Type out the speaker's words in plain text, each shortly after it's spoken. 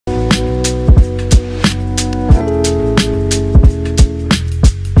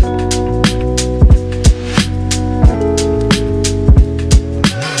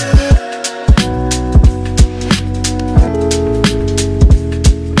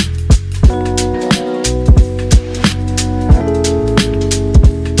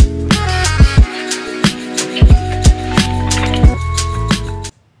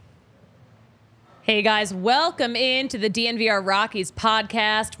Hey guys, welcome into the DNVR Rockies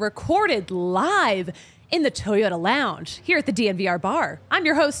podcast, recorded live in the Toyota Lounge here at the DNVR bar. I'm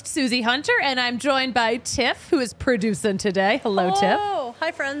your host, Suzie Hunter, and I'm joined by Tiff, who is producing today. Hello, Tiff. Oh,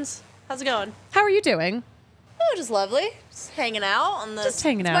 hi friends. How's it going? How are you doing? Oh, just lovely. Just hanging out on this. Just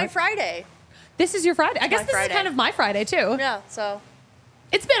hanging out. It's my Friday. This is your Friday. I guess this Friday. is kind of my Friday, too. Yeah, so.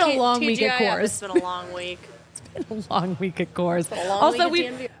 It's been a long week at TGIF, Coors. It's been a long week. It's been a long week at Coors. been a long Also, week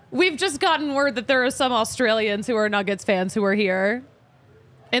at DNVR. we've just gotten word that there are some Australians who are Nuggets fans who are here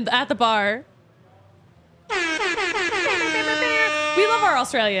at the bar. We love our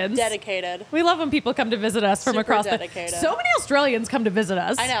Australians. Dedicated. We love when people come to visit us from Super across dedicated. So many Australians come to visit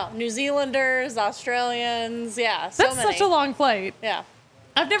us. I know. New Zealanders, Australians, yeah, so That's many. such a long flight. Yeah.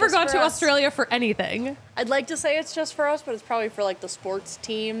 I've never Just gone for to us. Australia for anything. I'd like to say it's just for us, but it's probably for like the sports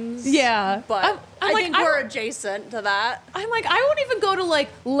teams. Yeah. But I'm I like, think we're adjacent to that. I'm like, I won't even go to like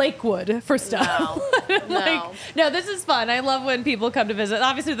Lakewood for stuff. No. No, this is fun. I love when people come to visit.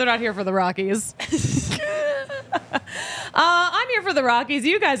 Obviously, they're not here for the Rockies. I'm here for the Rockies.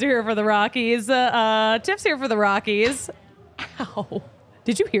 You guys are here for the Rockies. Tiff's here for the Rockies. Ow.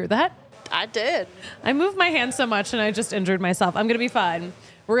 Did you hear that? I did. I moved my hand so much and I just injured myself. I'm going to be fine.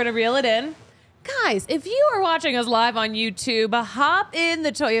 We're going to reel it in. Guys, if you are watching us live on YouTube, hop in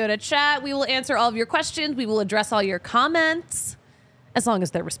the Toyota chat. We will answer all of your questions. We will address all your comments, as long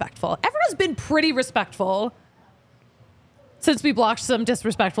as they're respectful. Everyone's been pretty respectful since we blocked some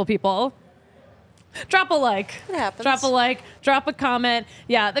disrespectful people. Drop a like. It happens. Drop a like. Drop a comment.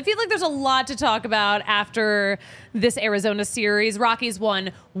 Yeah, I feel like there's a lot to talk about after this Arizona series. Rockies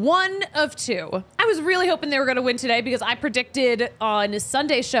won 1 of 2. I was really hoping they were going to win today because I predicted on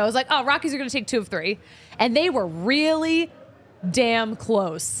Sunday's show, I was like, oh, Rockies are going to take 2 of 3. And they were really damn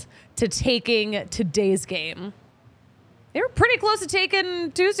close to taking today's game. They were pretty close to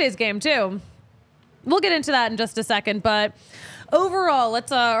taking Tuesday's game, too. We'll get into that in just a second, but overall,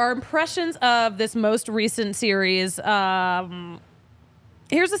 let's our impressions of this most recent series. Here's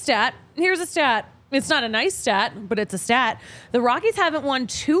a stat. It's not a nice stat, but it's a stat. The Rockies haven't won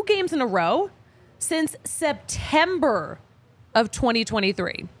 2 games in a row since September of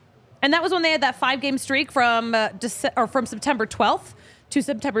 2023, and that was when they had that 5-game streak from September 12th to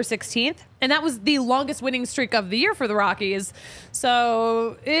September 16th, and that was the longest winning streak of the year for the Rockies.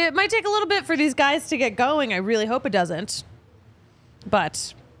 So it might take a little bit for these guys to get going. I really hope it doesn't.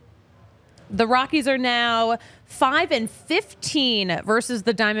 But the Rockies are now 5-15 versus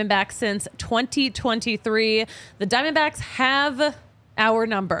the Diamondbacks since 2023. The Diamondbacks have our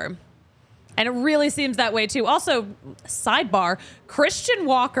number. And it really seems that way, too. Also, sidebar, Christian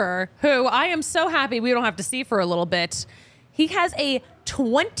Walker, who I am so happy we don't have to see for a little bit, he has a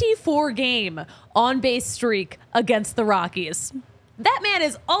 24-game on-base streak against the Rockies. That man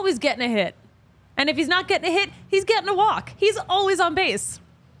is always getting a hit. And if he's not getting a hit, he's getting a walk. He's always on base.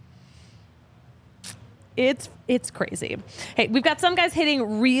 It's crazy. Hey, we've got some guys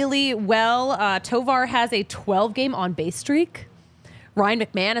hitting really well. Tovar has a 12-game on-base streak. Ryan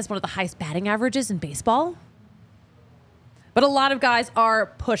McMahon has one of the highest batting averages in baseball. But a lot of guys are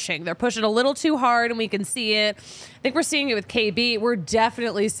pushing. They're pushing a little too hard, and we can see it. I think we're seeing it with KB. We're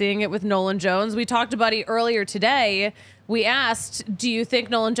definitely seeing it with Nolan Jones. We talked to Buddy earlier today. We asked, do you think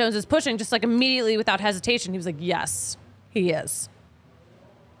Nolan Jones is pushing? Just like immediately without hesitation. He was like, yes, he is.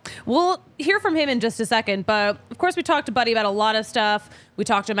 We'll hear from him in just a second. But, of course, we talked to Buddy about a lot of stuff. We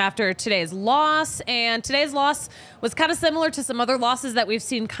talked to him after today's loss. And today's loss was kind of similar to some other losses that we've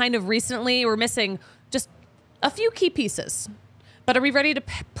seen kind of recently. We're missing just a few key pieces. But are we ready to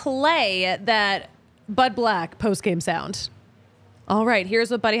play that Bud Black post-game sound? All right,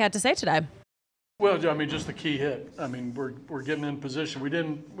 here's what Buddy had to say today. Well, I mean, just the key hit. I mean, we're getting in position. We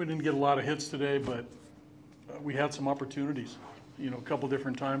didn't get a lot of hits today, but we had some opportunities. You know, a couple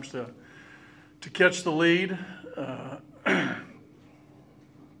different times to catch the lead.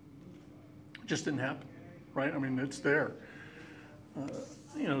 Just didn't happen, right? I mean, it's there.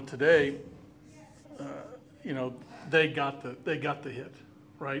 You know, today. You know, they got the hit,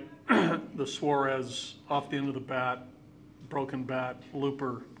 right? The Suarez off the end of the bat, broken bat,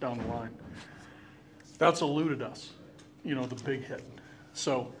 looper down the line. That's eluded us, you know, the big hit.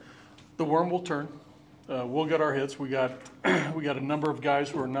 So the worm will turn. We'll get our hits. We got a number of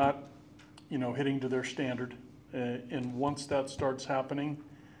guys who are not, you know, hitting to their standard. And once that starts happening,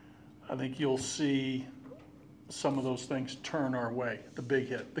 I think you'll see some of those things turn our way. The big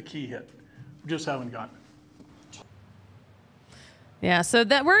hit, the key hit. We just haven't gotten it. Yeah, so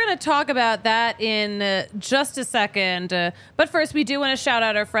that we're going to talk about that in just a second. But first, we do want to shout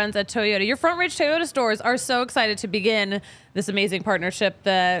out our friends at Toyota. Your Front Ridge Toyota stores are so excited to begin this amazing partnership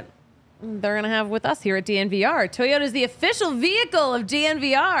that they're going to have with us here at DNVR. Toyota is the official vehicle of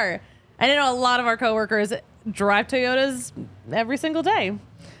DNVR. I know a lot of our coworkers drive Toyotas every single day.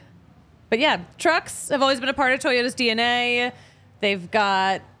 But yeah, trucks have always been a part of Toyota's DNA. They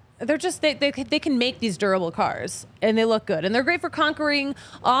can make these durable cars, and they look good, and they're great for conquering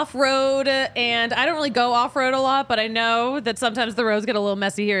off-road. And I don't really go off-road a lot, but I know that sometimes the roads get a little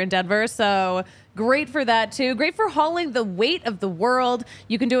messy here in Denver, so great for that too. Great for hauling the weight of the world.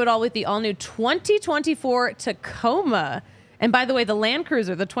 You can do it all with the all-new 2024 Tacoma. And by the way, the Land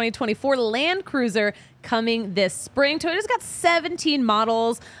Cruiser, the 2024 Land Cruiser, coming this spring. Toyota's got 17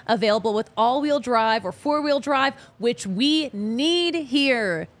 models available with all-wheel drive or four-wheel drive, which we need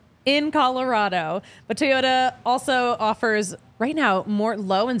here in Colorado. But Toyota also offers right now more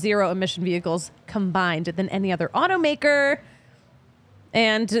low and zero emission vehicles combined than any other automaker.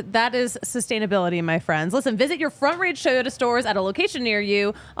 And that is sustainability, my friends. Listen, visit your Front Range Toyota stores at a location near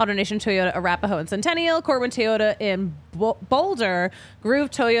you. AutoNation Toyota, Arapahoe and Centennial, Corwin Toyota in Boulder, Groove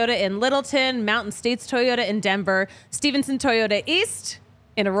Toyota in Littleton, Mountain States Toyota in Denver, Stevenson Toyota East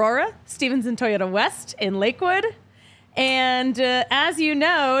in Aurora, Stevenson Toyota West in Lakewood. And as you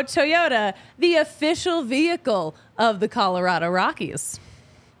know, Toyota, the official vehicle of the Colorado Rockies.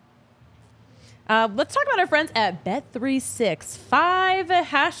 Let's talk about our friends at Bet365.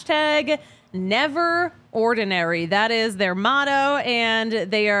 Hashtag never ordinary. That is their motto,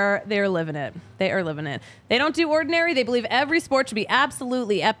 and they are living it. They are living it. They don't do ordinary. They believe every sport should be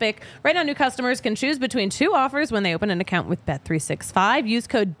absolutely epic. Right now, new customers can choose between two offers when they open an account with Bet365. Use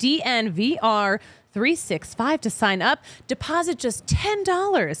code DNVR365 to sign up. Deposit just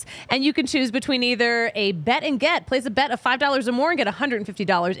 $10, and you can choose between either a bet and get, place a bet of $5 or more and get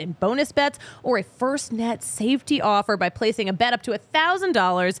 $150 in bonus bets, or a first net safety offer by placing a bet up to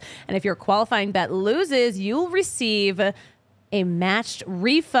 $1,000. And if your qualifying bet loses, you'll receive a matched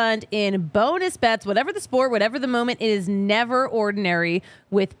refund in bonus bets. Whatever the sport, whatever the moment, it is never ordinary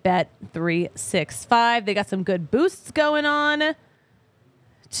with Bet365. They got some good boosts going on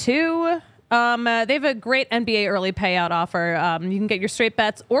too. They have a great NBA early payout offer. You can get your straight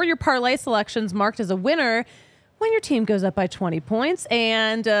bets or your parlay selections marked as a winner when your team goes up by 20 points.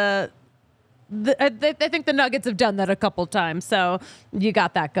 And I think the Nuggets have done that a couple times, so you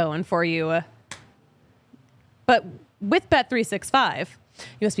got that going for you. But with Bet365,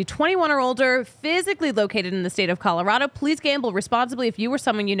 you must be 21 or older, physically located in the state of Colorado. Please gamble responsibly. If you or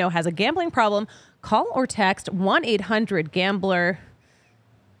someone you know has a gambling problem, call or text 1-800-GAMBLER.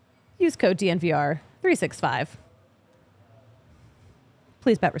 Use code DNVR365.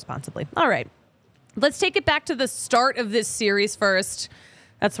 Please bet responsibly. All right. Let's take it back to the start of this series first.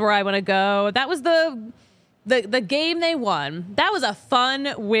 That's where I want to go. That was the game they won. That was a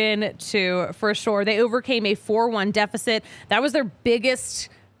fun win, too, for sure. They overcame a 4-1 deficit. That was their biggest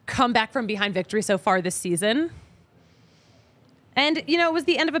comeback from behind victory so far this season. And, you know, it was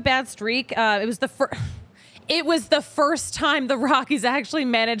the end of a bad streak. It was the first time the Rockies actually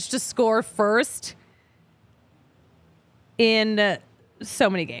managed to score first in so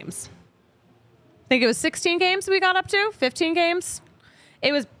many games. I think it was 16 games we got up to, 15 games.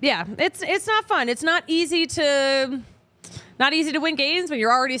 It was, yeah, it's not fun. It's not easy to win games when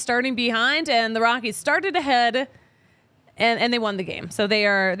you're already starting behind, and the Rockies started ahead and they won the game. So they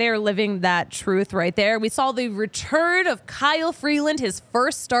are living that truth right there. We saw the return of Kyle Freeland, his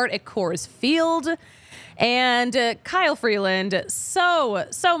first start at Coors Field. And Kyle Freeland, so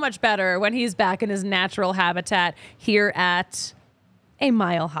much better when he's back in his natural habitat here at a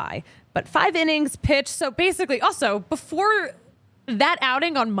Mile High. But 5 innings pitched. So basically, also, before that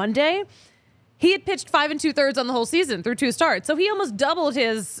outing on Monday, he had pitched 5 2/3 on the whole season through 2 starts. So he almost doubled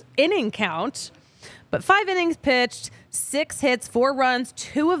his inning count. But 5 innings pitched, 6 hits, 4 runs.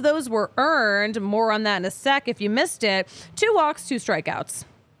 2 of those were earned. More on that in a sec if you missed it. 2 walks, 2 strikeouts.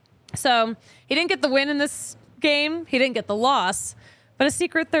 So he didn't get the win in this game. He didn't get the loss. But a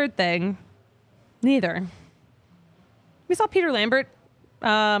secret third thing, neither. We saw Peter Lambert.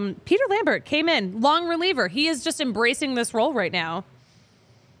 Peter Lambert came in, long reliever. He is just embracing this role right now.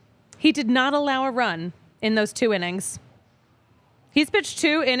 He did not allow a run in those 2 innings. He's pitched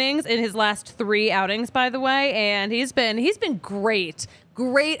 2 innings in his last 3 outings, by the way, and he's been great.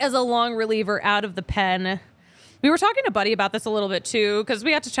 Great as a long reliever out of the pen. We were talking to Buddy about this a little bit, too, because we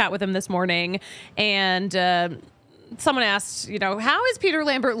got to chat with him this morning, and someone asked, you know, how is Peter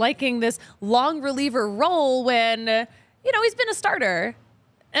Lambert liking this long reliever role when, you know, he's been a starter?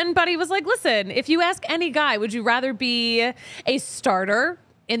 And Buddy was like, listen, if you ask any guy, would you rather be a starter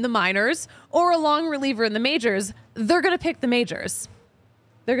in the minors or a long reliever in the majors? They're going to pick the majors.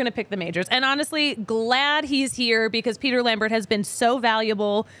 They're going to pick the majors. And honestly, glad he's here because Peter Lambert has been so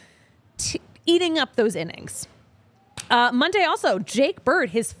valuable eating up those innings. Monday also, Jake Bird,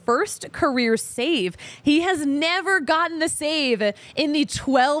 his first career save. He has never gotten the save in the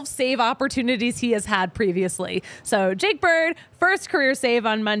 12 save opportunities he has had previously. So Jake Bird, first career save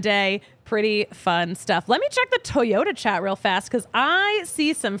on Monday. Pretty fun stuff. Let me check the Toyota chat real fast because I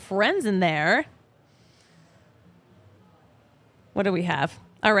see some friends in there. What do we have?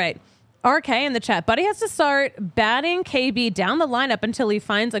 All right. RK in the chat. Buddy has to start batting KB down the lineup until he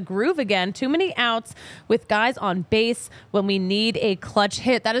finds a groove again. Too many outs with guys on base when we need a clutch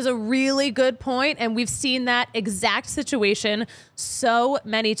hit. That is a really good point, and we've seen that exact situation so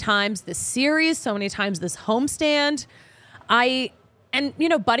many times this series, so many times this homestand. And you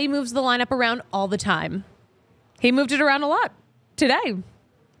know, Buddy moves the lineup around all the time. He moved it around a lot today.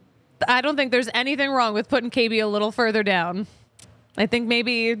 I don't think there's anything wrong with putting KB a little further down. I think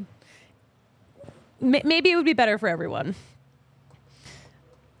maybe it would be better for everyone.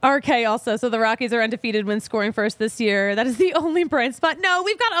 RK also, so the Rockies are undefeated when scoring first this year. That is the only bright spot. No,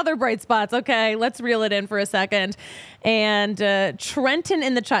 we've got other bright spots. Okay, let's reel it in for a second. And Trenton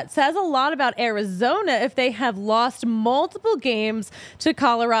in the chat says a lot about Arizona if they have lost multiple games to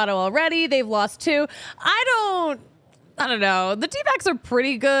Colorado already. They've lost 2. I don't know. The D-backs are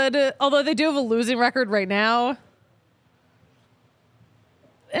pretty good, although they do have a losing record right now.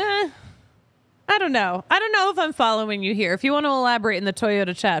 I don't know. I don't know if I'm following you here. If you want to elaborate in the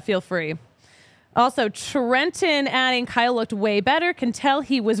Toyota chat, feel free. Also, Trenton adding Kyle looked way better. Can tell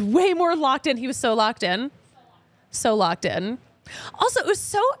he was way more locked in. He was so locked in. So locked in. Also,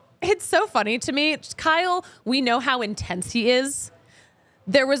 it's so funny to me. Kyle, we know how intense he is.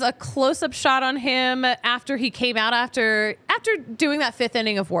 There was a close-up shot on him after he came out after doing that 5th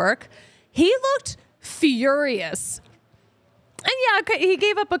inning of work. He looked furious. And yeah, he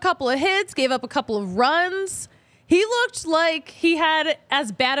gave up a couple of hits, gave up a couple of runs. He looked like he had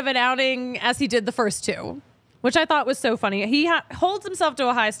as bad of an outing as he did the first 2, which I thought was so funny. He holds himself to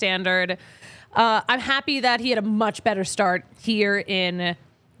a high standard. I'm happy that he had a much better start here in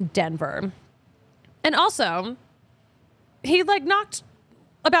Denver. And also, he knocked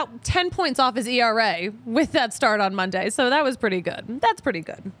about 10 points off his ERA with that start on Monday. So that was pretty good. That's pretty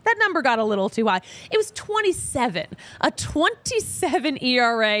good. That number got a little too high. It was 27, a 27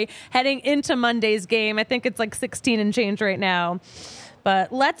 ERA heading into Monday's game. I think it's 16 and change right now.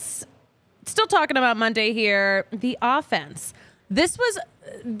 But let's still talking about Monday here. The offense. This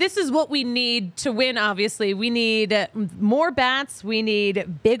is what we need to win, obviously. We need more bats. We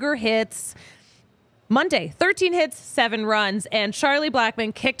need bigger hits. Monday, 13 hits, 7 runs, and Charlie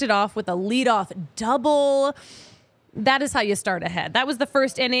Blackmon kicked it off with a leadoff double. That is how you start ahead. That was the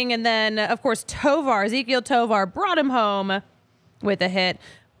first inning, and then, of course, Ezekiel Tovar brought him home with a hit.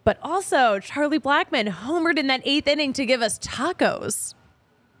 But also, Charlie Blackmon homered in that 8th inning to give us tacos.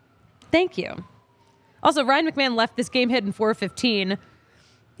 Thank you. Also, Ryan McMahon left this game hitting .415.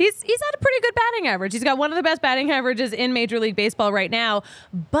 He's had a pretty good batting average. He's got one of the best batting averages in Major League Baseball right now.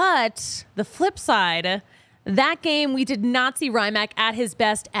 But the flip side, that game we did not see Rymack at his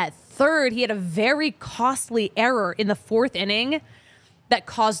best at third. He had a very costly error in the 4th inning that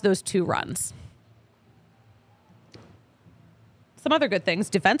caused those 2 runs. Some other good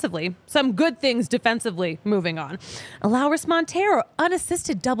things defensively. Some good things defensively. Moving on. Alauris Montero,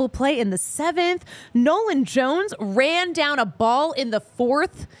 unassisted double play in the 7th. Nolan Jones ran down a ball in the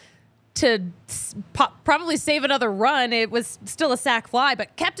 4th to probably save another run. It was still a sac fly,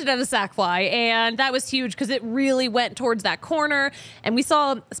 but kept it at a sac fly. And that was huge because it really went towards that corner. And we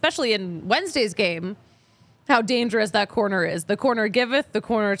saw, especially in Wednesday's game, how dangerous that corner is. The corner giveth, the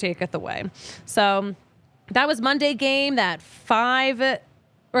corner taketh away. So that was Monday game, that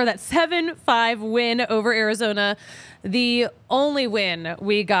 7-5 win over Arizona. The only win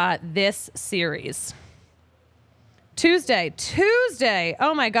we got this series. Tuesday.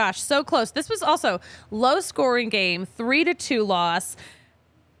 Oh my gosh, so close. This was also low scoring game, 3-2 loss.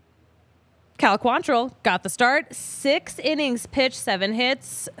 Cal Quantrill got the start. 6 innings pitched, 7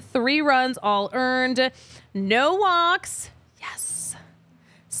 hits, 3 runs, all earned. No walks. Yes.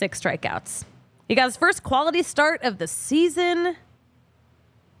 6 strikeouts. He got his first quality start of the season.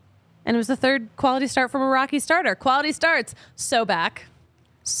 And it was the 3rd quality start from a Rocky starter. Quality starts. So back.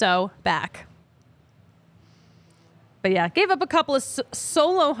 But yeah, gave up a couple of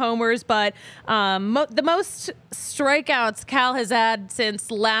solo homers, but the most strikeouts Cal has had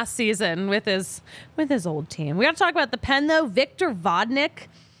since last season with his old team. We got to talk about the pen, though. Victor Vodnik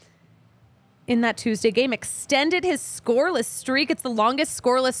in that Tuesday game extended his scoreless streak. It's the longest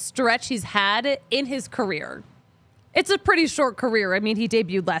scoreless stretch he's had in his career. It's a pretty short career. I mean, he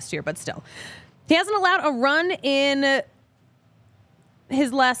debuted last year, but still. He hasn't allowed a run in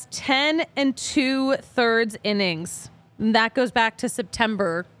his last 10 2/3 innings. And that goes back to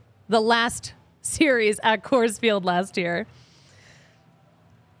September, the last series at Coors Field last year.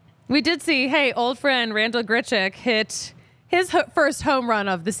 We did see, hey, old friend Randall Grichuk hit his first home run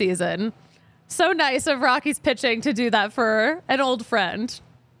of the season. So nice of Rockies pitching to do that for an old friend.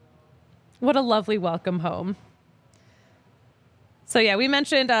 What a lovely welcome home. So yeah, we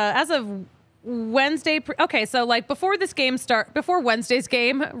mentioned as of Wednesday. Okay, so like before Wednesday's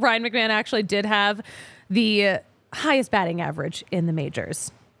game, Ryan McMahon actually did have the highest batting average in the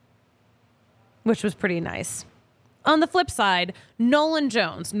majors, which was pretty nice. On the flip side, Nolan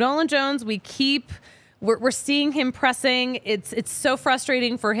Jones, we're seeing him pressing. It's so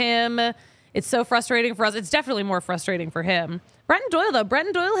frustrating for him. It's so frustrating for us. It's definitely more frustrating for him. Brenton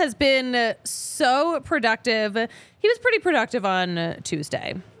Doyle has been so productive. He was pretty productive on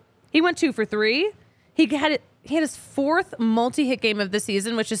Tuesday. He went 2 for 3. He had his 4th multi-hit game of the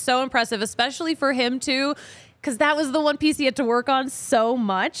season, which is so impressive, especially for him too, because that was the one piece he had to work on so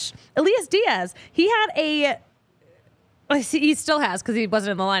much. Elias Diaz, he still has, because he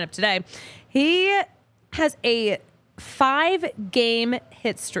wasn't in the lineup today. He has a 5-game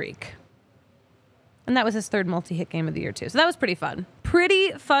hit streak. And that was his 3rd multi-hit game of the year, too. So that was pretty fun.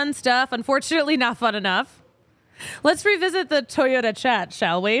 Pretty fun stuff. Unfortunately, not fun enough. Let's revisit the Toyota chat,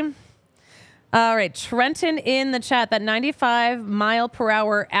 shall we? All right. Trenton in the chat. That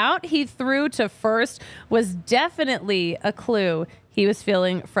 95-mile-per-hour out he threw to first was definitely a clue. He was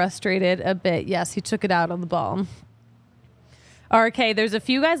feeling frustrated a bit. Yes, he took it out on the ball. Okay, there's a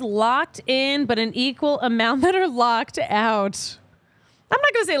few guys locked in, but an equal amount that are locked out. I'm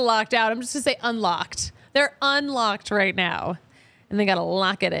not going to say locked out. I'm just going to say unlocked. They're unlocked right now, and they got to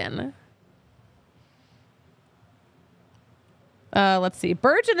lock it in. Let's see.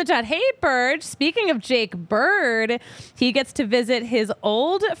 Burge in the chat. Hey, Burge. Speaking of Jake Bird, he gets to visit his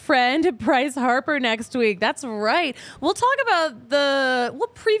old friend Bryce Harper next week. That's right. We'll talk about we'll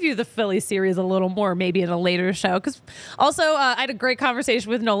preview the Philly series a little more maybe in a later show. Because also, I had a great conversation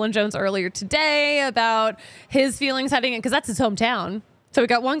with Nolan Jones earlier today about his feelings heading in, because that's his hometown. So we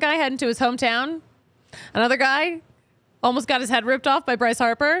got one guy heading to his hometown. Another guy almost got his head ripped off by Bryce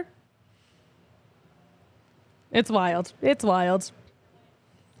Harper. It's wild. It's wild.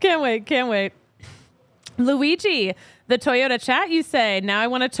 Can't wait. Can't wait. Luigi, the Toyota chat, you say. Now I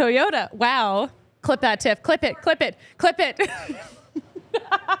want a Toyota. Wow. Clip that, Tiff. Clip it. Clip it. Clip it.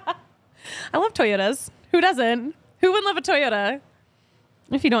 I love Toyotas. Who doesn't? Who wouldn't love a Toyota?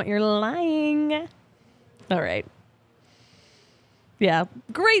 If you don't, you're lying. All right. Yeah,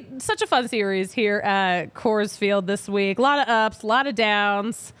 great. Such a fun series here at Coors Field this week. A lot of ups, a lot of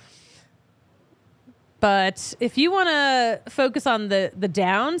downs. But if you want to focus on the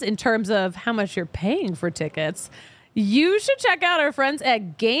downs in terms of how much you're paying for tickets, you should check out our friends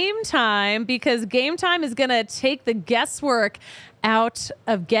at Game Time, because Game Time is going to take the guesswork out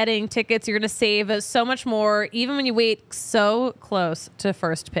of getting tickets. You're going to save so much more, even when you wait so close to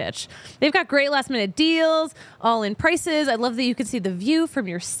first pitch. They've got great last minute deals, all in prices. I love that you can see the view from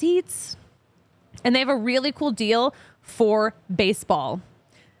your seats. And they have a really cool deal for baseball.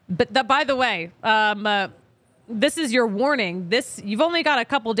 But by the way, this is your warning. You've only got a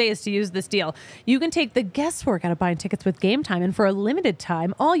couple days to use this deal. You can take the guesswork out of buying tickets with Game Time, and for a limited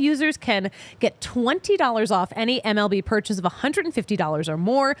time, all users can get $20 off any MLB purchase of $150 or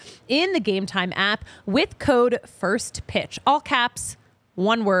more in the Game Time app with code FIRSTPITCH. All caps,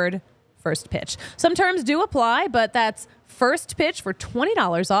 one word, first pitch. Some terms do apply, but that's first pitch for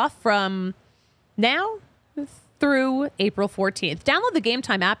 $20 off from now through April 14th. Download the Game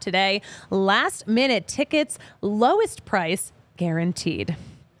Time app today. Last minute tickets, lowest price guaranteed.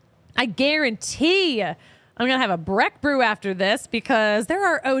 I guarantee I'm going to have a Breck brew after this, because they're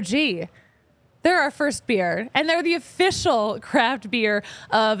our OG. They're our first beer, and they're the official craft beer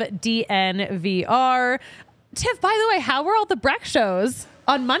of DNVR. Tiff, by the way, how were all the Breck shows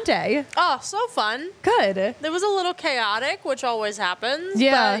on Monday? Oh, so fun. Good. It was a little chaotic, which always happens.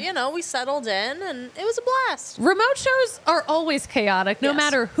 Yeah. But, we settled in, and it was a blast. Remote shows are always chaotic, no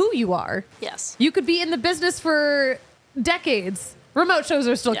matter who you are. Yes. You could be in the business for decades. Remote shows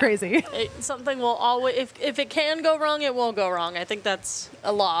are still crazy. Something will always, if it can go wrong, it will go wrong. I think that's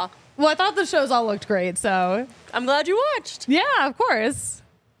a law. Well, I thought the shows all looked great, so. I'm glad you watched. Yeah, of course.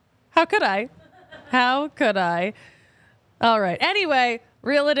 How could I? How could I? All right. Anyway,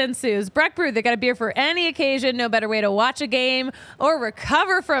 Reel it in, Suze. Breck Brew, they got a beer for any occasion. No better way to watch a game or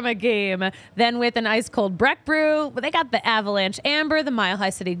recover from a game than with an ice-cold Breck Brew. But they got the Avalanche Amber, the Mile High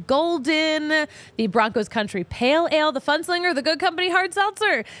City Golden, the Broncos Country Pale Ale, the Funslinger, the Good Company Hard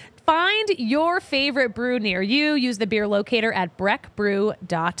Seltzer. Find your favorite brew near you. Use the beer locator at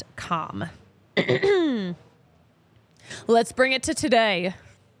breckbrew.com. Let's bring it to today.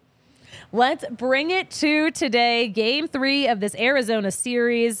 Let's bring it to today. Game 3 of this Arizona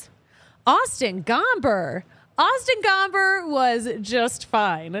series. Austin Gomber. Austin Gomber was just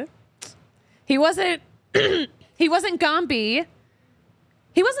fine. He wasn't Gomby.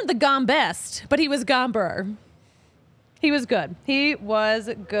 He wasn't the Gombest, but he was Gomber. He was good. He was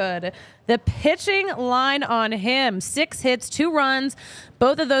good. The pitching line on him, 6 hits, 2 runs.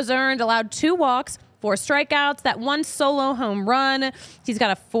 Both of those earned, allowed 2 walks, 4 strikeouts, that 1 solo home run. He's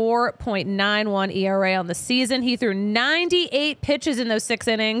got a 4.91 ERA on the season. He threw 98 pitches in those 6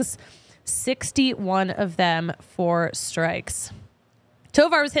 innings, 61 of them for strikes.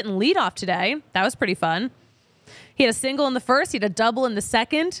 Tovar was hitting leadoff today. That was pretty fun. He had a single in the first. He had a double in the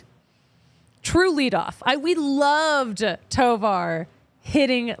second. True leadoff. We loved Tovar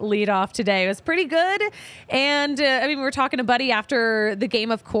hitting leadoff today. It was pretty good. And, we were talking to Buddy after the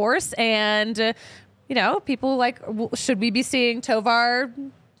game, of course, and people like, should we be seeing Tovar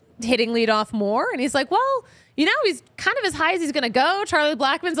hitting leadoff more? And he's like, well, he's kind of as high as he's going to go. Charlie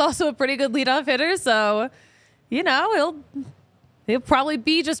Blackmon's also a pretty good leadoff hitter. So, he'll probably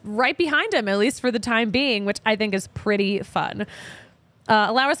be just right behind him, at least for the time being, which I think is pretty fun.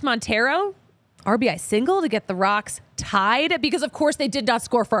 Alaris Montero, RBI single to get the Rocks tied because, of course, they did not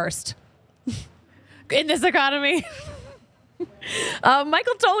score first in this economy.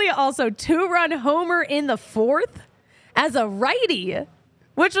 Michael Toglia also 2-run homer in the 4th as a righty,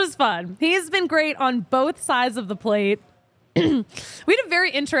 which was fun. He's been great on both sides of the plate. We had a very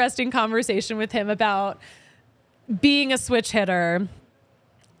interesting conversation with him about being a switch hitter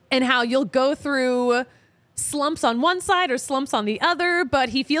and how you'll go through slumps on one side or slumps on the other, but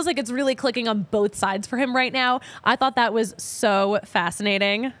he feels like it's really clicking on both sides for him right now. I thought that was so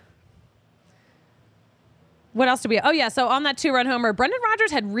fascinating. What else do we? Oh, yeah. So on that 2-run homer, Brendan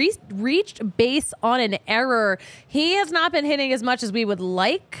Rodgers had reached base on an error. He has not been hitting as much as we would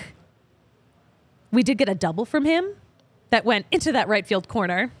like. We did get a double from him that went into that right field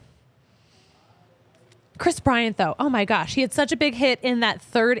corner. Chris Bryant, though, oh my gosh, he had such a big hit in that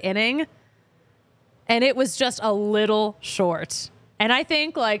 3rd inning, and it was just a little short. And I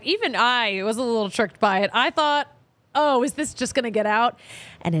think, even I was a little tricked by it. I thought, oh, is this just going to get out?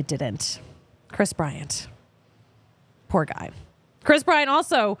 And it didn't. Chris Bryant. Poor guy. Chris Bryant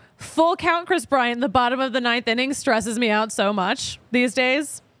also, full count Chris Bryant in the bottom of the 9th inning stresses me out so much these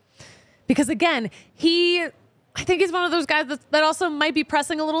days. Because again, I think he's one of those guys that also might be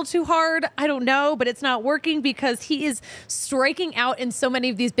pressing a little too hard. I don't know, but it's not working because he is striking out in so many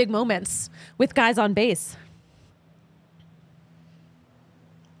of these big moments with guys on base.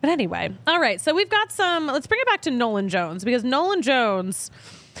 But anyway, all right, so we've got let's bring it back to Nolan Jones, because Nolan Jones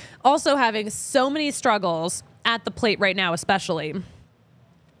also having so many struggles at the plate right now, especially.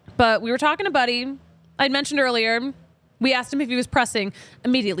 But we were talking to Buddy. I mentioned earlier, we asked him if he was pressing.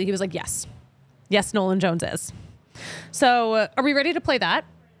 Immediately, he was like, yes. Yes, Nolan Jones is. So are we ready to play that?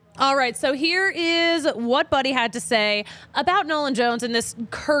 All right, so here is what Buddy had to say about Nolan Jones in this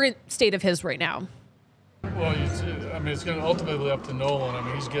current state of his right now. Well, it's going to ultimately up to Nolan.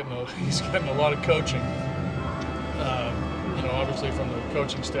 he's getting a lot of coaching. Obviously from the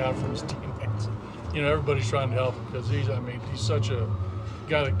coaching staff, from his teammates. Everybody's trying to help him because he's such a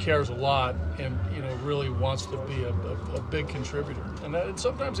guy that cares a lot and, really wants to be a big contributor. And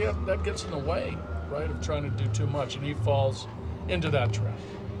sometimes that gets in the way, right, of trying to do too much, and he falls into that trap.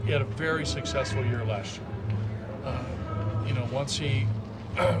 He had a very successful year last year. Once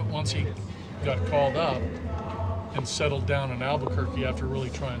he got called up and settled down in Albuquerque after really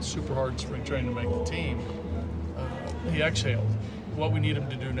trying super hard in spring training to make the team, he exhaled. What we need him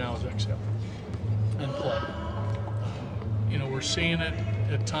to do now is exhale and play. We're seeing it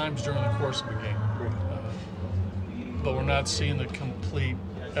at times during the course of the game, but we're not seeing the complete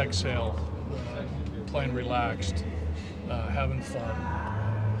exhale, playing relaxed, having fun.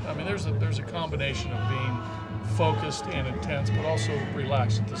 There's a combination of being focused and intense, but also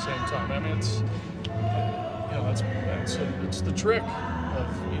relaxed at the same time. It's the trick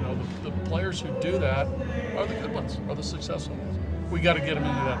of the players who do that are the good ones, are the successful ones. We got to get them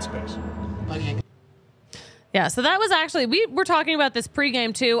into that space. Yeah, so that was actually, we were talking about this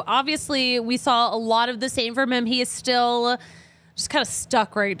pregame too. Obviously, we saw a lot of the same from him. He is still just kind of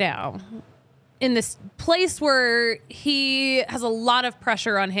stuck right now. in this place where he has a lot of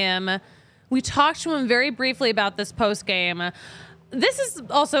pressure on him. We talked to him very briefly about this post game. This is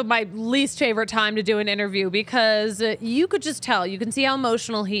also my least favorite time to do an interview because you could just tell. You can see how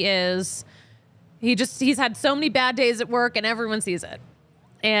emotional he is. He's had so many bad days at work and everyone sees it.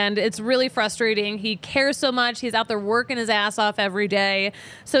 And it's really frustrating. He cares so much. He's out there working his ass off every day.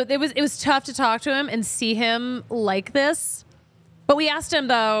 So it was tough to talk to him and see him like this. But we asked him,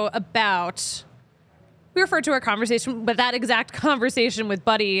 though, we referred to our conversation, but that exact conversation with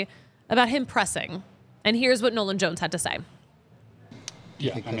Buddy about him pressing. And here's what Nolan Jones had to say.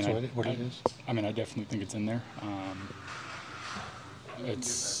 Yeah, I mean, what it is? I mean, I definitely think it's in there.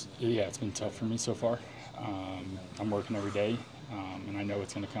 It's been tough for me so far. I'm working every day, and I know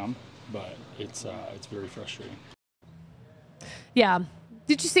it's going to come, but it's very frustrating. Yeah.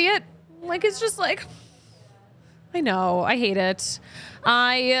 Did you see it? Like, it's just like, I know, I hate it.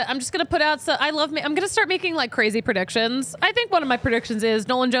 I'm just going to put out, I'm going to start making like crazy predictions. I think one of my predictions is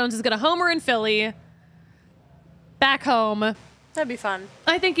Nolan Jones is going to homer in Philly, back home. That'd be fun.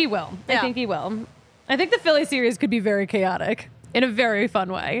 I think he will. Yeah. I think he will. I think the Philly series could be very chaotic in a very fun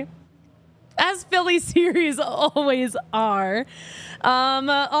way, as Philly series always are.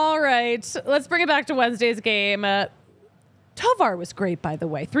 All right, let's bring it back to Wednesday's game. Tovar was great, by the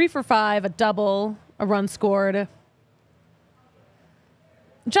way. 3 for 5, a double, a run scored.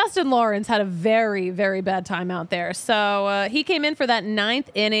 Justin Lawrence had a very, very bad time out there. So he came in for that 9th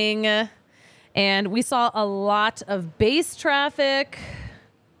inning, and we saw a lot of base traffic.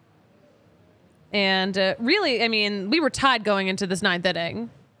 And really, I mean, we were tied going into this 9th inning.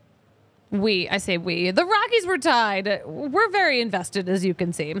 I say we. The Rockies were tied. We're very invested, as you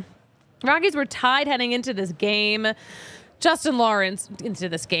can see. Rockies were tied heading into this game. Justin Lawrence, into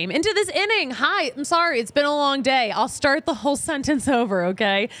this inning. Hi, I'm sorry, it's been a long day. I'll start the whole sentence over,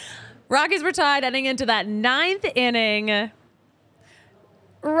 okay? Rockies were tied heading into that 9th inning.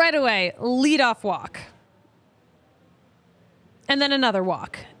 Right away, leadoff walk. And then another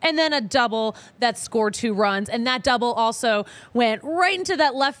walk. And then a double that scored 2 runs. And that double also went right into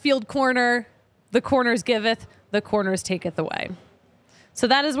that left field corner. The corners giveth, the corners taketh away. So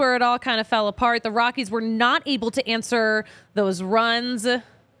that is where it all kind of fell apart. The Rockies were not able to answer those runs.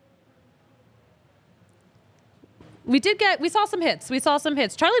 We saw some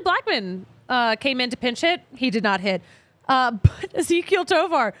hits. Charlie Blackmon came in to pinch hit. He did not hit. But Ezequiel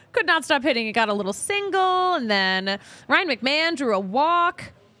Tovar could not stop hitting. He got a little single, and then Ryan McMahon drew a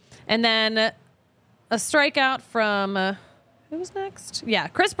walk, and then a strikeout from who was next? Yeah,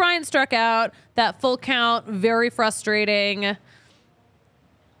 Chris Bryant struck out. That full count, very frustrating.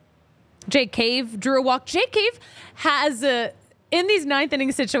 Jake Cave drew a walk. Jake Cave has in these 9th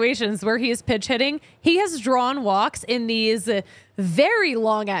inning situations where he is pitch hitting, he has drawn walks in these very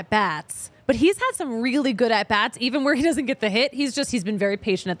long at bats. But he's had some really good at-bats, even where he doesn't get the hit. He's been very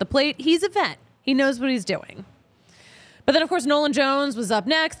patient at the plate. He's a vet. He knows what he's doing. But then, of course, Nolan Jones was up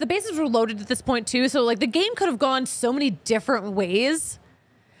next. The bases were loaded at this point, too. So, like, the game could have gone so many different ways.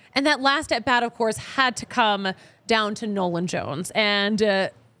 And that last at-bat, of course, had to come down to Nolan Jones.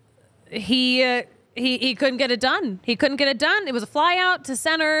 And he couldn't get it done. He couldn't get it done. It was a fly out to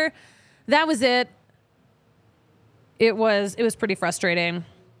center. That was it. It was pretty frustrating.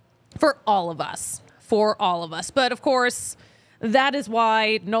 For all of us. But, of course, that is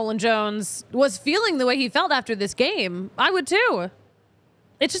why Nolan Jones was feeling the way he felt after this game. I would, too.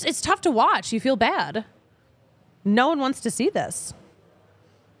 It's tough to watch. You feel bad. No one wants to see this.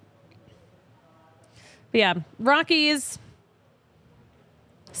 But, yeah, Rockies,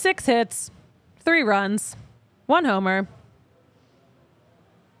 6 hits, 3 runs, 1 homer.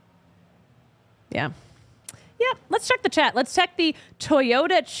 Yeah. Yeah, let's check the chat. Let's check the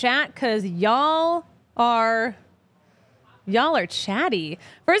Toyota chat because y'all are chatty.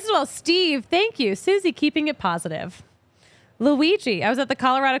 First of all, Steve, thank you. Susie, keeping it positive. Luigi, I was at the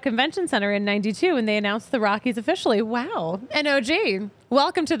Colorado Convention Center in '92 and they announced the Rockies officially. Wow. An OG.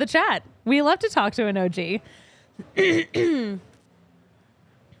 Welcome to the chat. We love to talk to an OG.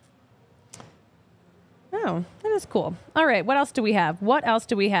 Oh, that is cool. All right, what else do we have?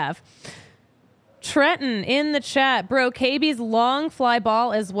 Trenton in the chat. Bro, KB's long fly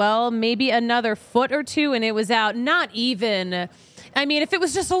ball as well. Maybe another foot or 2 and it was out. Not even. I mean, if it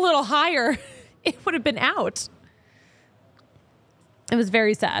was just a little higher, it would have been out. It was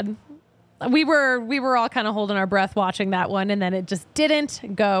very sad. We were all kind of holding our breath watching that one, and then it just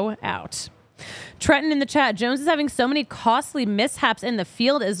didn't go out. Trenton in the chat. Jones is having so many costly mishaps in the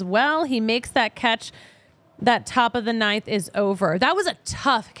field as well. He makes that catch. That top of the 9th is over. That was a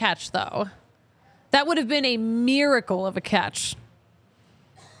tough catch, though. That would have been a miracle of a catch.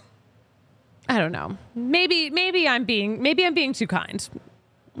 I don't know. Maybe I'm being too kind.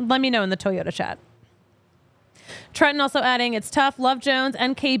 Let me know in the Toyota chat. Trenton also adding, it's tough. Love Jones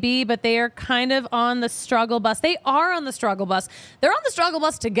and KB, but they are kind of on the struggle bus. They are on the struggle bus. They're on the struggle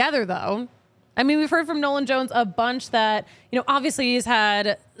bus together, though. I mean, we've heard from Nolan Jones a bunch that, obviously he's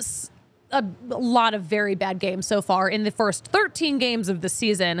had a lot of very bad games so far in the first 13 games of the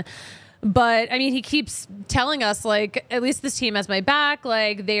season. But, I mean, he keeps telling us, like, at least this team has my back.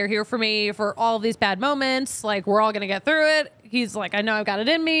 Like, they are here for me for all of these bad moments. Like, we're all going to get through it. He's like, I know I've got it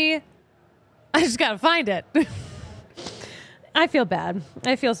in me. I just got to find it. I feel bad.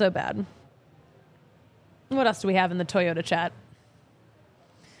 I feel so bad. What else do we have in the Toyota chat?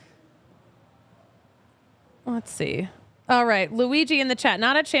 Let's see. All right. Luigi in the chat.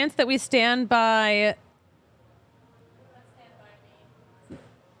 Not a chance that we stand by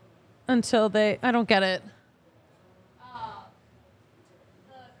until they... I don't get it.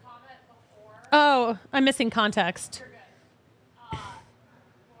 The comment before. Oh, I'm missing context. You're good.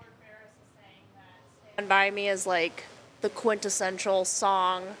 Lord Barris is saying that Stand By Me is like the quintessential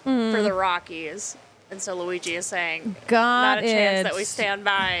song for the Rockies. And so Luigi is saying, not a chance that we stand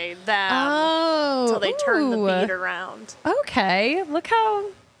by them until they turn the beat around. Okay. Look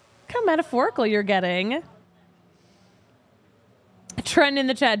how metaphorical you're getting. Trend in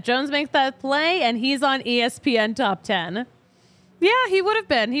the chat. Jones makes that play, and he's on ESPN Top 10. Yeah, he would have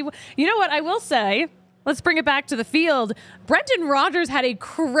been. You know what? I will say, let's bring it back to the field. Brendan Rodgers had a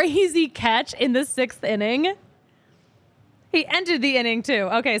crazy catch in the 6th inning. He ended the inning, too.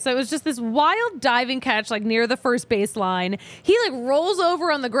 Okay, so it was just this wild diving catch, like, near the first baseline. He, like, rolls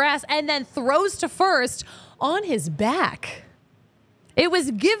over on the grass and then throws to first on his back. It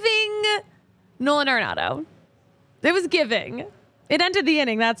was giving Nolan Arenado. It was giving. It ended the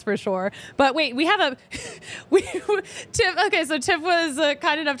inning, that's for sure. But wait, we have a... Tiff, okay, so Tiff was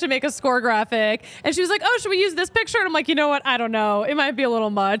kind enough to make a score graphic. And she was like, oh, should we use this picture? And I'm like, you know what? I don't know. It might be a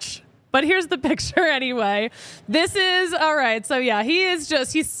little much. But here's the picture anyway. This is, all right, so yeah, he's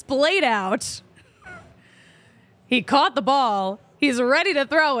splayed out. He caught the ball. He's ready to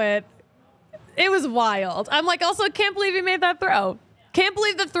throw it. It was wild. I'm like, also, can't believe he made that throw. Can't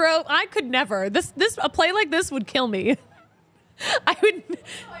believe the throw. I could never. A play like this would kill me. I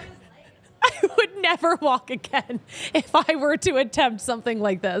would never walk again if I were to attempt something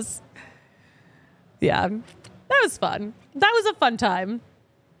like this. Yeah, that was fun. That was a fun time.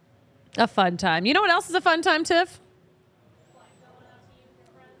 A fun time. You know what else is a fun time, Tiff?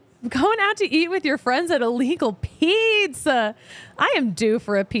 Going out to eat with your friends at Illegal Pizza. I am due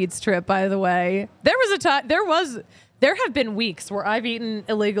for a Pete's trip, by the way. There have been weeks where I've eaten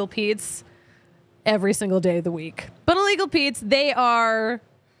Illegal Pete's every single day of the week. But Illegal Pete's, they are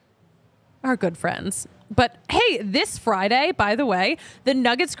good friends. But hey, this Friday, by the way, the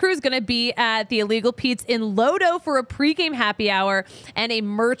Nuggets crew is going to be at the Illegal Pete's in Lodo for a pregame happy hour and a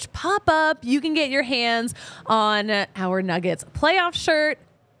merch pop-up. You can get your hands on our Nuggets playoff shirt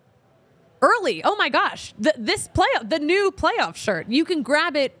early. Oh my gosh, the new playoff shirt. You can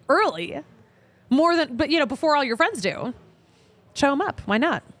grab it early, before all your friends do. Show them up. Why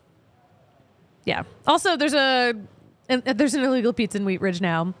not? Yeah. Also, there's an Illegal Pete's in Wheat Ridge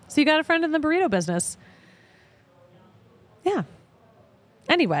now, so you got a friend in the burrito business. Yeah.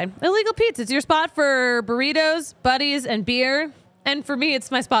 Anyway, Illegal Pete's. It's your spot for burritos, buddies, and beer. And for me,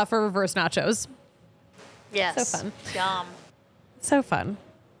 it's my spot for reverse nachos. Yes. So fun. Yum. So fun.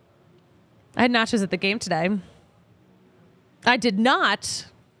 I had nachos at the game today. I did not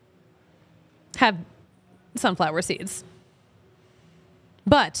have sunflower seeds.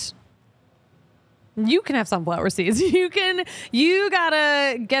 But you can have sunflower seeds. You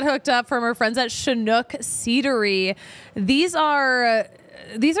gotta get hooked up from our friends at Chinook Seedery. These are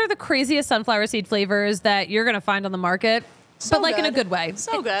the craziest sunflower seed flavors that you're gonna find on the market, but like in a good way.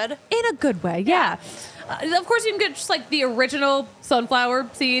 So good. In a good way, yeah. Of course, you can get just like the original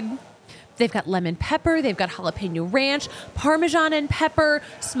sunflower seed. They've got lemon pepper, they've got jalapeno ranch, Parmesan and pepper,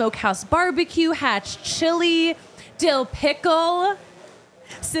 smokehouse barbecue, hatch chili, dill pickle,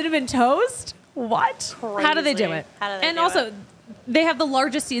 cinnamon toast. What? Crazy. How do they do it? They have the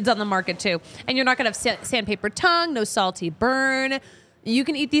largest seeds on the market too. And you're not going to have sandpaper tongue, no salty burn. You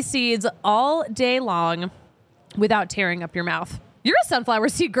can eat these seeds all day long without tearing up your mouth. You're a sunflower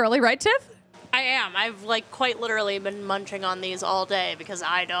seed girly, right, Tiff? I am. I've quite literally been munching on these all day because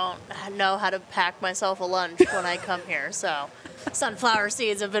I don't know how to pack myself a lunch when I come here. So sunflower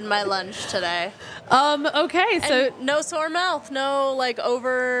seeds have been my lunch today. Okay, so and no sore mouth, no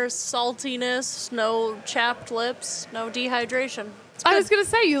over saltiness, no chapped lips, no dehydration. I was going to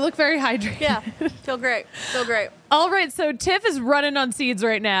say, you look very hydrated. Yeah, feel great. All right, so Tiff is running on seeds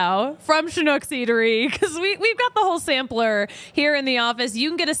right now from Chinook's Eatery because we've got the whole sampler here in the office. You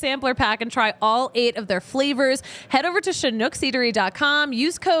can get a sampler pack and try all 8 of their flavors. Head over to Chinook'sEatery.com.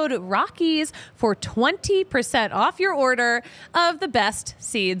 Use code ROCKIES for 20% off your order of the best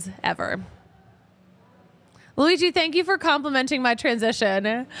seeds ever. Luigi, thank you for complimenting my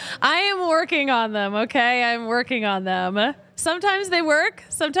transition. I am working on them, okay? I'm working on them. Sometimes they work,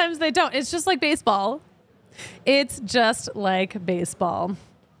 sometimes they don't. It's just like baseball. It's just like baseball.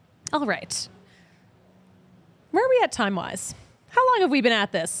 All right. Where are we at time-wise? How long have we been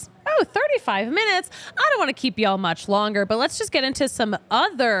at this? Oh, 35 minutes. I don't want to keep y'all much longer, but let's just get into some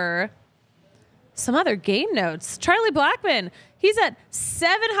other game notes. Charlie Blackmon, he's at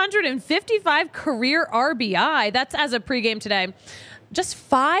 755 career RBI. That's as of pregame today. Just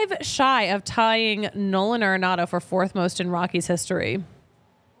 5 shy of tying Nolan Arenado for 4th most in Rockies history.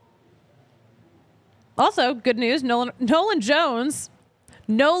 Also, good news, Nolan Jones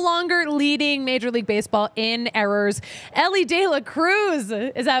no longer leading Major League Baseball in errors. Ellie De La Cruz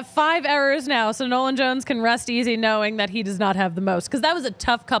is at 5 errors now, so Nolan Jones can rest easy knowing that he does not have the most, because that was a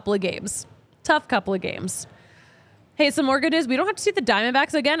tough couple of games. Hey, some more good news. We don't have to see the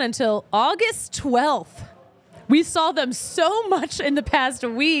Diamondbacks again until August 12th. We saw them so much in the past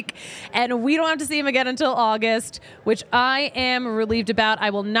week, and we don't have to see them again until August, which I am relieved about.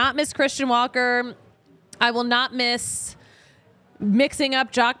 I will not miss Christian Walker. I will not miss mixing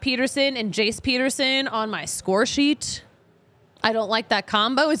up Jock Peterson and Jace Peterson on my score sheet. I don't like that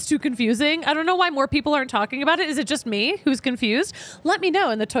combo. It's too confusing. I don't know why more people aren't talking about it. Is it just me who's confused? Let me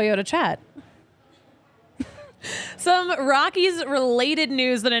know in the Toyota chat. Some Rockies-related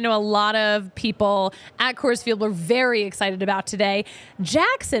news that I know a lot of people at Coors Field were very excited about today.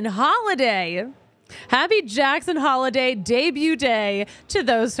 Jackson Holiday. Happy Jackson Holiday debut day to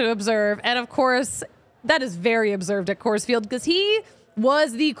those who observe. And of course, that is very observed at Coors Field because he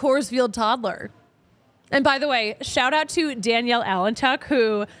was the Coors Field toddler. And by the way, shout out to Danielle Allentuck,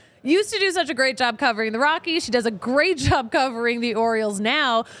 who used to do such a great job covering the Rockies. She does a great job covering the Orioles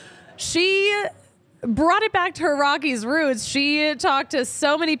now. She brought it back to her Rockies roots. She talked to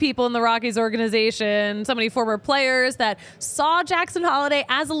so many people in the Rockies organization, so many former players that saw Jackson Holiday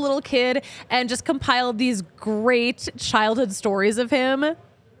as a little kid and just compiled these great childhood stories of him.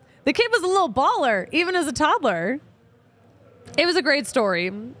 The kid was a little baller, even as a toddler. It was a great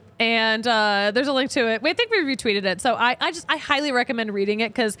story. And there's a link to it. I think we retweeted it. So I highly recommend reading it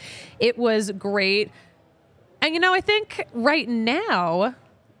because it was great. And, you know, I think right now,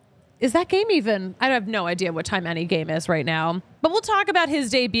 is that game even? I have no idea what time any game is right now. But we'll talk about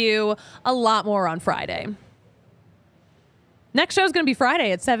his debut a lot more on Friday. Next show is going to be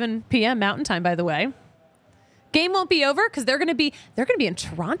Friday at 7 p.m. Mountain Time, by the way. Game won't be over because they're going to be in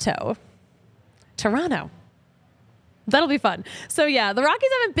Toronto. That'll be fun. So yeah, the Rockies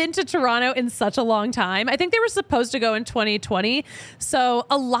haven't been to Toronto in such a long time. I think they were supposed to go in 2020. So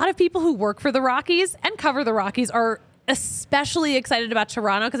a lot of people who work for the Rockies and cover the Rockies are especially excited about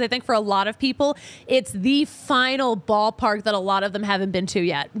Toronto because I think for a lot of people, it's the final ballpark that a lot of them haven't been to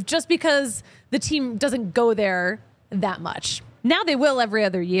yet, just because the team doesn't go there that much. Now they will every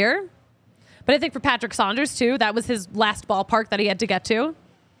other year. But I think for Patrick Saunders, too, that was his last ballpark that he had to get to.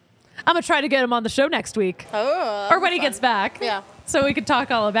 I'm going to try to get him on the show next week. Oh, or when he gets back. Yeah. So we could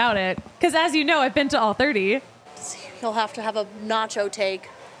talk all about it. Because as you know, I've been to all 30. He'll have to have a nacho take.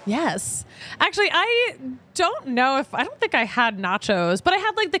 Yes. Actually, I don't think I had nachos, but I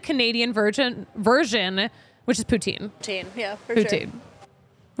had like the Canadian version, which is poutine. Poutine, yeah, for poutine. Sure.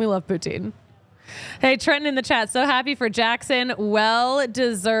 We love poutine. Hey, Trenton in the chat. So happy for Jackson. Well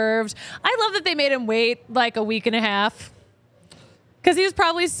deserved. I love that they made him wait like a week and a half because he was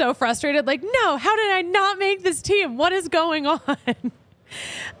probably so frustrated. Like, no, how did I not make this team? What is going on?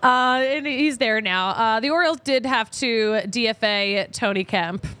 And he's there now. The Orioles did have to DFA Tony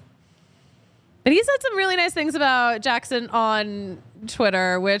Kemp. But he said some really nice things about Jackson on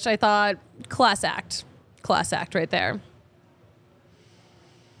Twitter, which I thought class act. Class act right there.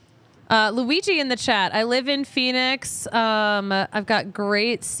 Luigi in the chat. I live in Phoenix. I've got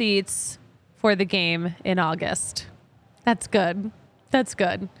great seats for the game in August. That's good. That's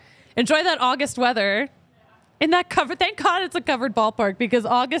good. Enjoy that August weather. In that cover, thank God it's a covered ballpark because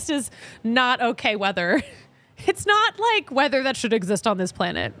August is not okay weather. It's not like weather that should exist on this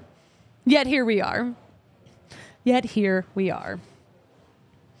planet. Yet here we are.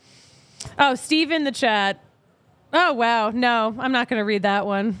 Oh, Steve in the chat. Oh, wow. No, I'm not going to read that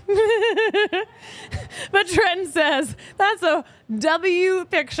one. But Trenton says, that's a W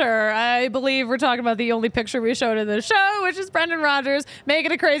picture. I believe we're talking about the only picture we showed in the show, which is Brendan Rodgers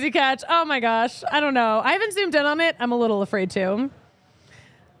making a crazy catch. Oh, my gosh. I don't know. I haven't zoomed in on it. I'm a little afraid to.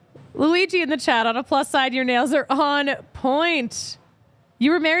 Luigi in the chat, on a plus side, your nails are on point.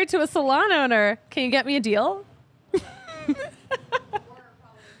 You were married to a salon owner. Can you get me a deal?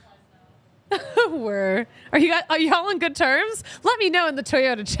 Are you all on good terms? Let me know in the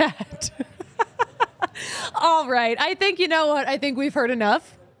Toyota chat. All right. I think, you know what? I think we've heard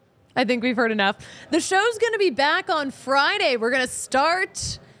enough. The show's going to be back on Friday. We're going to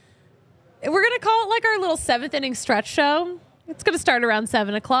call it like our little 7th inning stretch show. It's going to start around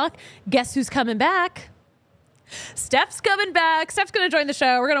 7 o'clock. Guess who's coming back? Steph's coming back. Steph's going to join the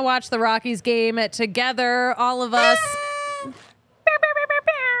show. We're going to watch the Rockies game together, all of us.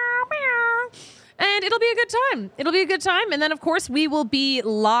 And it'll be a good time. And then, of course, we will be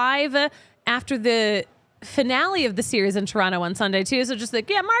live after the finale of the series in Toronto on Sunday, too. So just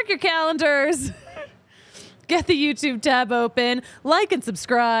mark your calendars. Get the YouTube tab open. Like and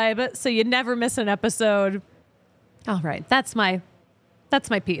subscribe so you never miss an episode. All right. That's my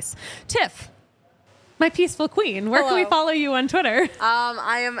piece. Tiff, my peaceful queen. Where can we follow you on Twitter?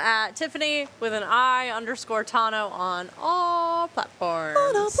 I am at Tiffany with an I_Tano on all platforms.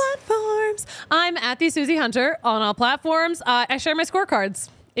 I'm at the Suzie Hunter on all platforms. I share my scorecards.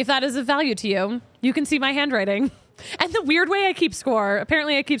 If that is of value to you, you can see my handwriting. And the weird way I keep score.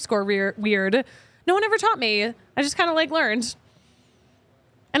 Apparently I keep score weird. No one ever taught me. I just kind of learned.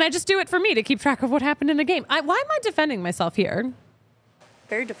 And I just do it for me to keep track of what happened in a game. Why am I defending myself here?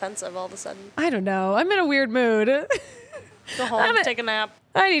 Very defensive all of a sudden. I don't know. I'm in a weird mood. Go home, take a nap.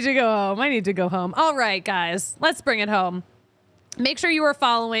 I need to go home. All right, guys, let's bring it home. Make sure you are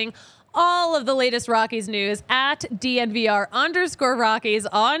following all of the latest Rockies news at DNVR_Rockies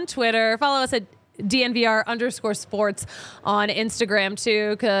on Twitter. Follow us at DNVR_sports on Instagram too,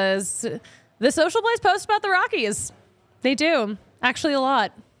 because the Social Blaze posts about the Rockies. They do. Actually, a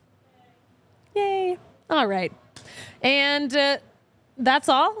lot. Yay. All right. And that's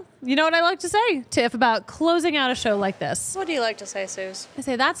all. You know what I like to say, Tiff, about closing out a show like this? What do you like to say, Suze? I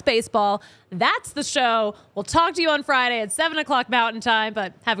say that's baseball. That's the show. We'll talk to you on Friday at 7 o'clock Mountain Time,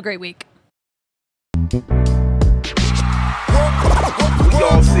 but have a great week. We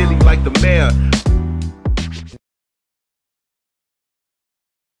all silly like the mayor.